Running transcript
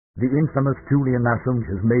The infamous Julian Assange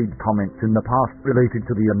has made comments in the past related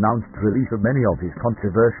to the announced release of many of his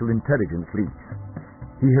controversial intelligence leaks.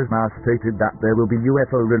 He has now stated that there will be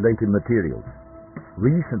UFO-related materials.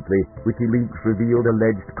 Recently, WikiLeaks revealed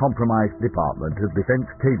alleged compromised Department of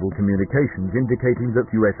Defense cable communications indicating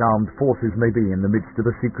that U.S. armed forces may be in the midst of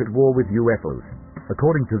a secret war with UFOs.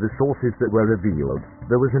 According to the sources that were revealed,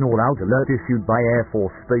 there was an all-out alert issued by Air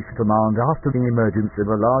Force Space Command after the emergence of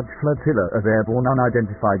a large flotilla of airborne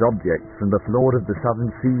unidentified objects from the floor of the southern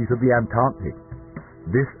seas of the Antarctic.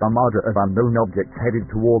 This armada of unknown objects headed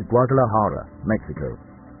toward Guadalajara, Mexico.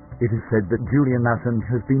 It is said that Julian Assange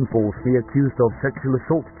has been falsely accused of sexual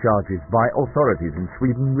assault charges by authorities in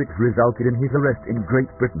Sweden, which resulted in his arrest in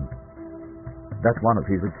Great Britain. That one of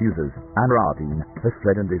his accusers, Anratin, has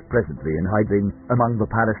fled and is presently in hiding among the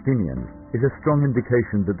Palestinians, is a strong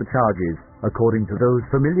indication that the charges, according to those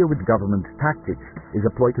familiar with government tactics, is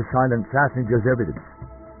a ploy to silence Assange's evidence.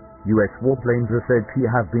 U.S. warplanes are said to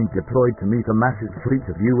have been deployed to meet a massive fleet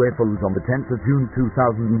of UFOs on the 10th of June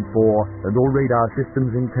 2004, and all radar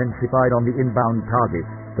systems intensified on the inbound target.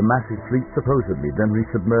 The massive fleet supposedly then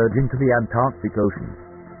resubmerged into the Antarctic Ocean.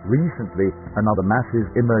 Recently, another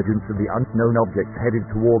massive emergence of the unknown objects headed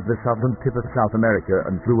toward the southern tip of South America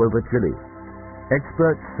and flew over Chile.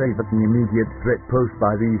 Experts say that the immediate threat posed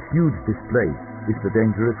by these huge displays is the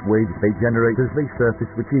dangerous waves they generate as they surface,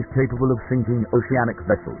 which is capable of sinking oceanic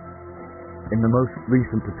vessels. In the most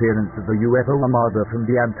recent appearance of the UFO armada from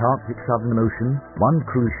the Antarctic Southern Ocean, one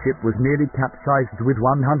cruise ship was nearly capsized with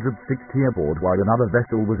 160 aboard, while another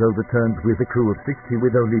vessel was overturned with a crew of 60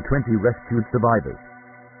 with only 20 rescued survivors.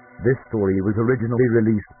 This story was originally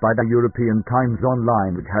released by the European Times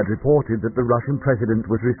Online, which had reported that the Russian president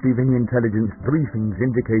was receiving intelligence briefings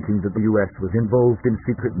indicating that the US was involved in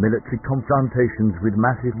secret military confrontations with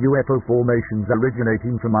massive UFO formations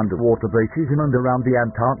originating from underwater bases in and around the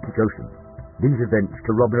Antarctic Ocean. These events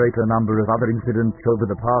corroborate a number of other incidents over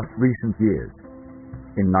the past recent years.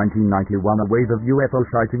 In 1991, a wave of UFO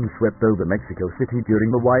sightings swept over Mexico City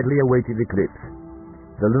during the widely awaited eclipse.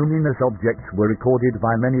 The luminous objects were recorded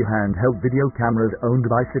by many handheld video cameras owned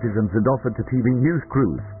by citizens and offered to TV news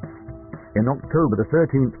crews. In October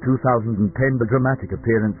 13, 2010, the dramatic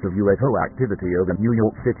appearance of UFO activity over New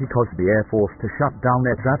York City caused the Air Force to shut down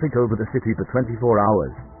air traffic over the city for 24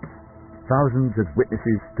 hours. Thousands of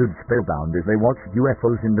witnesses stood spellbound as they watched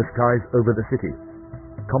UFOs in the skies over the city.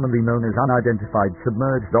 Commonly known as unidentified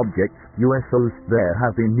submerged objects, UFOs, there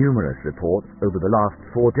have been numerous reports over the last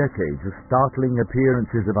 4 decades of startling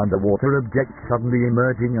appearances of underwater objects suddenly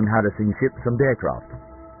emerging and harassing ships and aircraft.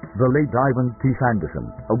 The late Ivan T. Sanderson,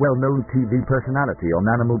 a well-known TV personality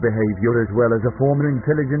on animal behavior as well as a former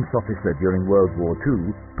intelligence officer during World War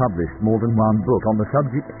II, published more than one book on the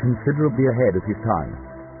subject, considerably ahead of his time.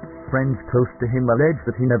 Friends close to him allege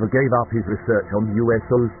that he never gave up his research on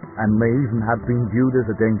UFOs and may even have been viewed as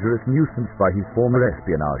a dangerous nuisance by his former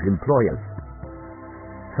espionage employers.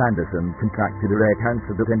 Sanderson contracted a rare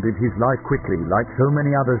cancer that ended his life quickly, like so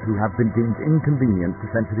many others who have been deemed inconvenient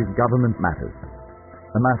to sensitive government matters.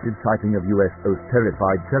 A massive sighting of UFOs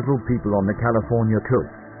terrified several people on the California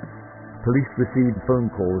coast. Police received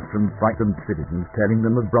phone calls from frightened citizens telling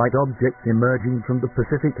them of bright objects emerging from the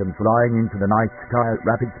Pacific and flying into the night sky at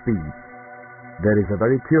rapid speed. There is a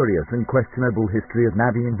very curious and questionable history of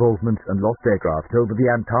Navy involvement and lost aircraft over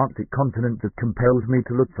the Antarctic continent that compels me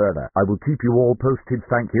to look further. I will keep you all posted.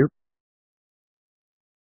 Thank you.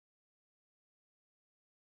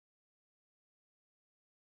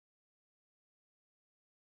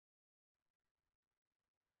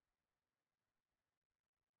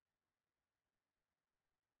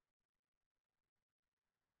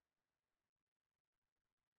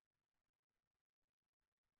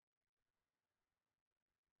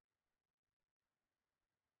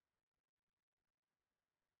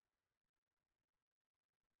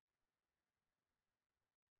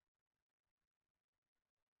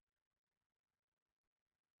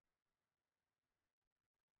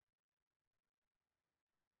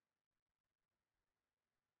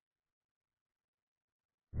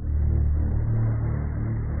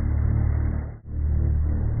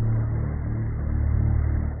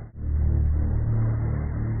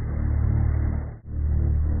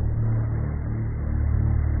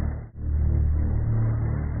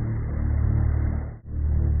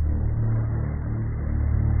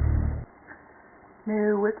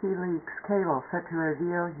 New WikiLeaks cable set to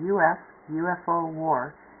reveal U.S.-UFO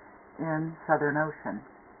war in Southern Ocean.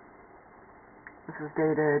 This is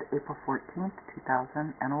dated April 14th,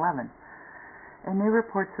 2011. A new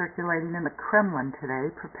report circulating in the Kremlin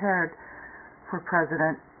today, prepared for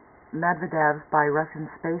President Medvedev by Russian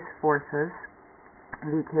space forces,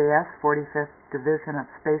 VKS 45th Division of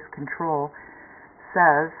Space Control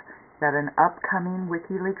says that an upcoming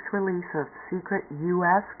WikiLeaks release of secret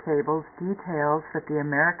U.S. cables details that the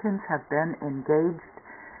Americans have been engaged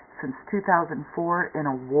since 2004 in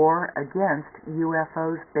a war against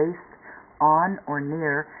UFOs based on or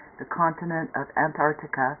near the continent of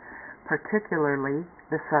Antarctica, particularly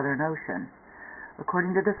the Southern Ocean.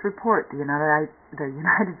 According to this report, the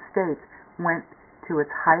United States went to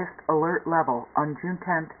its highest alert level on June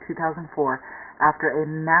 10, 2004, after a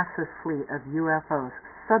massive fleet of UFOs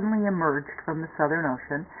suddenly emerged from the Southern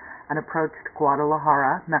Ocean and approached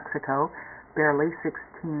Guadalajara, Mexico, barely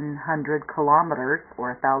 1,600 kilometers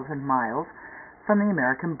or 1,000 miles from the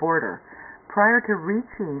American border. Prior to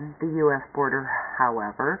reaching the U.S. border,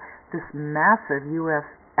 however, this massive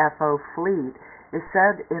UFO fleet is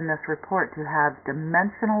said in this report to have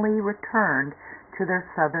dimensionally returned to their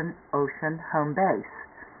Southern Ocean home base.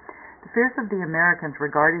 The fears of the Americans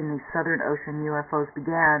regarding these Southern Ocean UFOs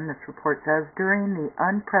began, this report says, during the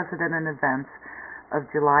unprecedented events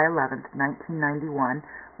of July 11, 1991,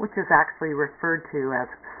 which is actually referred to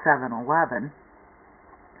as 7/11,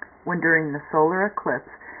 when during the solar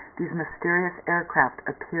eclipse, these mysterious aircraft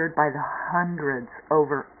appeared by the hundreds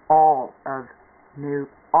over all of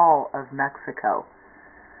Mexico.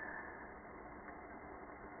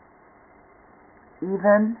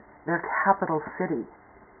 Even their capital city.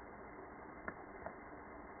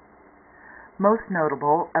 Most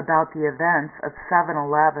notable about the events of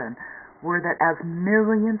 7/11 were that as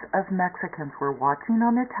millions of Mexicans were watching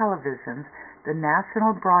on their televisions the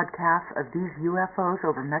national broadcasts of these UFOs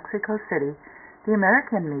over Mexico City, the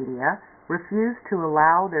American media refused to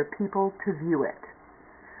allow their people to view it.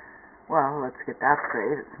 Well, let's get that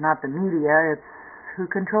straight. It's not the media, it's who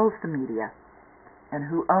controls the media and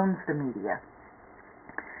who owns the media.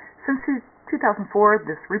 Since 2004,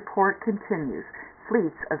 this report continues.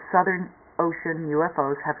 Fleets of Southern Ocean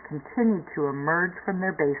UFOs have continued to emerge from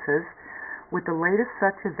their bases, with the latest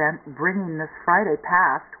such event bringing this Friday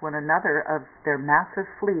past when another of their massive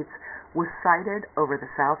fleets was sighted over the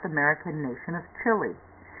South American nation of Chile.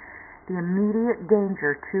 The immediate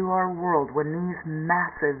danger to our world when these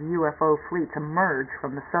massive UFO fleets emerge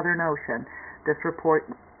from the Southern Ocean, this report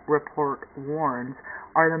warns,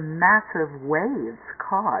 are the massive waves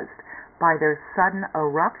caused by their sudden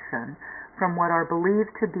eruption from what are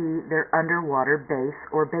believed to be their underwater base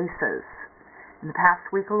or bases. In the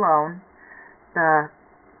past week alone, the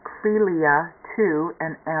WIKILEAK 2,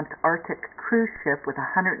 an Antarctic cruise ship with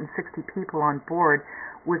 160 people on board,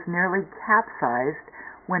 was nearly capsized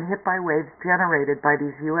when hit by waves generated by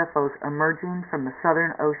these UFOs emerging from the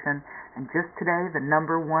Southern Ocean, and just today the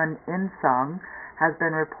 #1 Insung has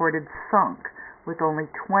been reported sunk, with only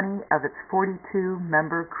 20 of its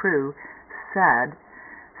 42-member crew saved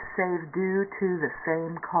due to the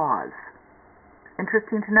same cause.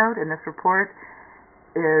 Interesting to note in this report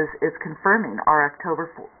is it's confirming our October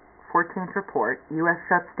 14th report, U.S.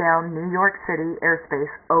 shuts down New York City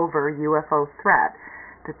airspace over UFO threat,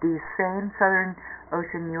 that these same Southern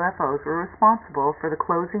Ocean UFOs were responsible for the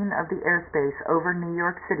closing of the airspace over New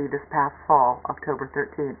York City this past fall, October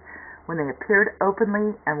 13th, when they appeared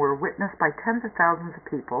openly and were witnessed by tens of thousands of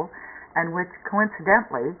people, and which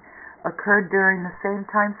coincidentally occurred during the same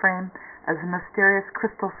time frame as the mysterious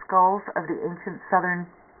crystal skulls of the ancient Southern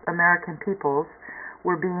American peoples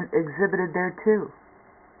were being exhibited there too.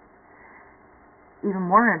 Even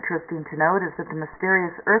more interesting to note is that the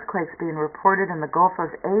mysterious earthquakes being reported in the Gulf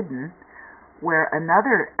of Aden, where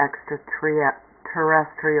another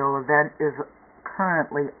extraterrestrial event is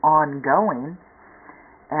currently ongoing,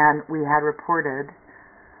 and we had reported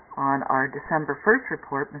on our December 1st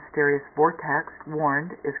report, Mysterious Vortex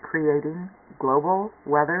warned is creating global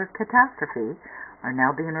weather catastrophe, are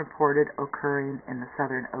now being reported occurring in the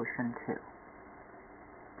Southern Ocean too.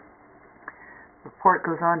 The report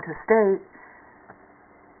goes on to state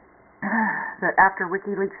that after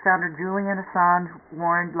WikiLeaks founder Julian Assange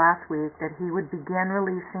warned last week that he would begin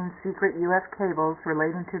releasing secret U.S. cables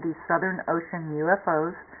relating to these Southern Ocean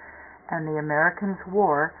UFOs and the Americans'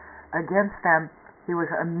 war against them, he was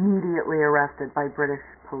immediately arrested by British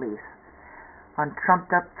police on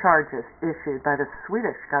trumped-up charges issued by the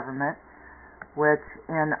Swedish government, which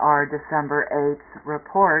in our December 8th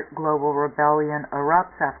report, Global Rebellion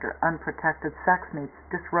Erupts After Unprotected Sex Meets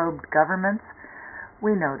Disrobed Governments,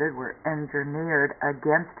 we noted were engineered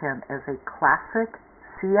against him as a classic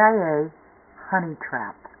CIA honey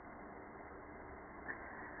trap.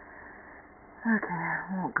 Okay,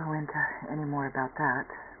 I won't go into any more about that,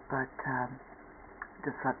 but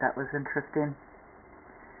just thought that was interesting.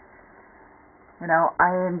 You know,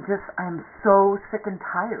 I'm so sick and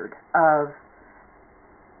tired of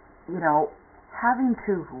having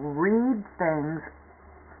to read things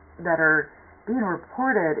that are being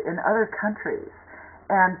reported in other countries.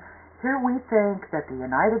 And here we think that the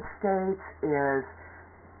United States is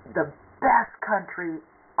the best country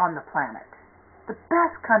on the planet, the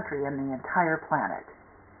best country in the entire planet.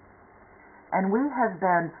 And we have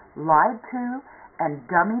been lied to and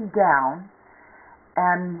dummied down,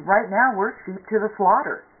 and right now we're sheep to the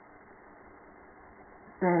slaughter.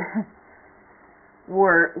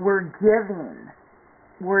 We're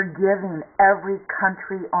giving every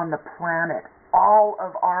country on the planet all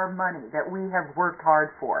of our money that we have worked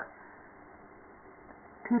hard for.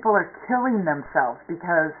 People are killing themselves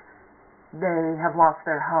because they have lost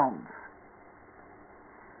their homes.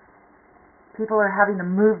 People are having to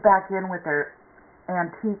move back in with their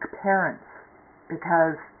antique parents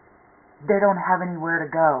because they don't have anywhere to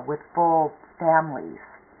go with full families.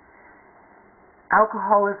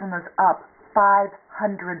 Alcoholism is up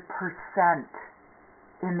 500%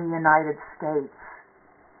 in the United States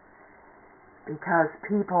because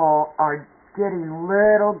people are getting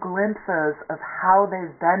little glimpses of how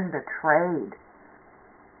they've been betrayed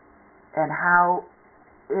and how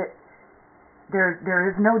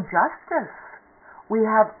there is no justice. We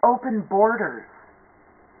have open borders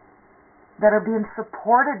that are being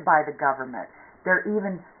supported by the government. They're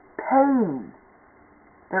even paying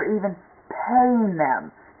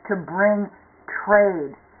them to bring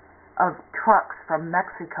trade of trucks from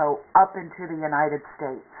Mexico up into the United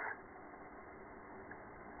States.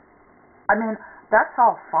 I mean, that's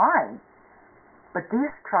all fine, but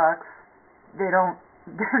these trucks, they don't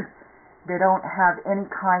have any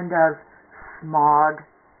kind of smog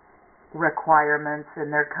requirements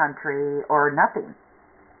in their country or nothing.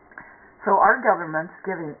 So our government's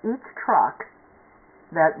giving each truck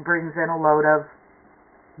that brings in a load of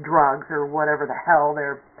drugs or whatever the hell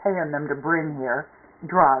they're paying them to bring here,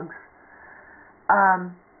 drugs,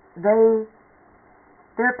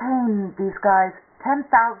 they're paying these guys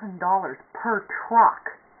 $10,000 per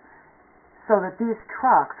truck so that these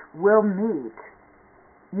trucks will meet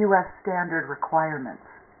U.S. standard requirements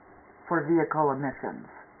for vehicle emissions.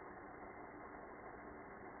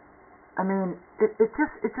 I mean, it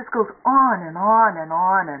just goes on and on and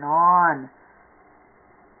on and on.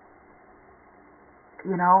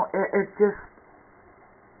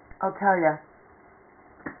 I'll tell you,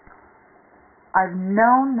 I've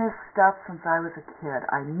known this stuff since I was a kid.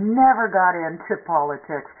 I never got into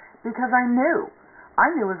politics because I knew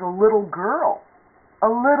as a little girl, a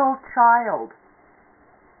little child,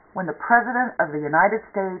 when the President of the United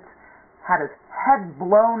States had his head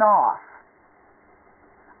blown off,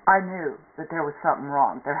 I knew that there was something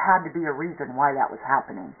wrong. There had to be a reason why that was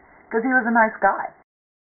happening, because he was a nice guy.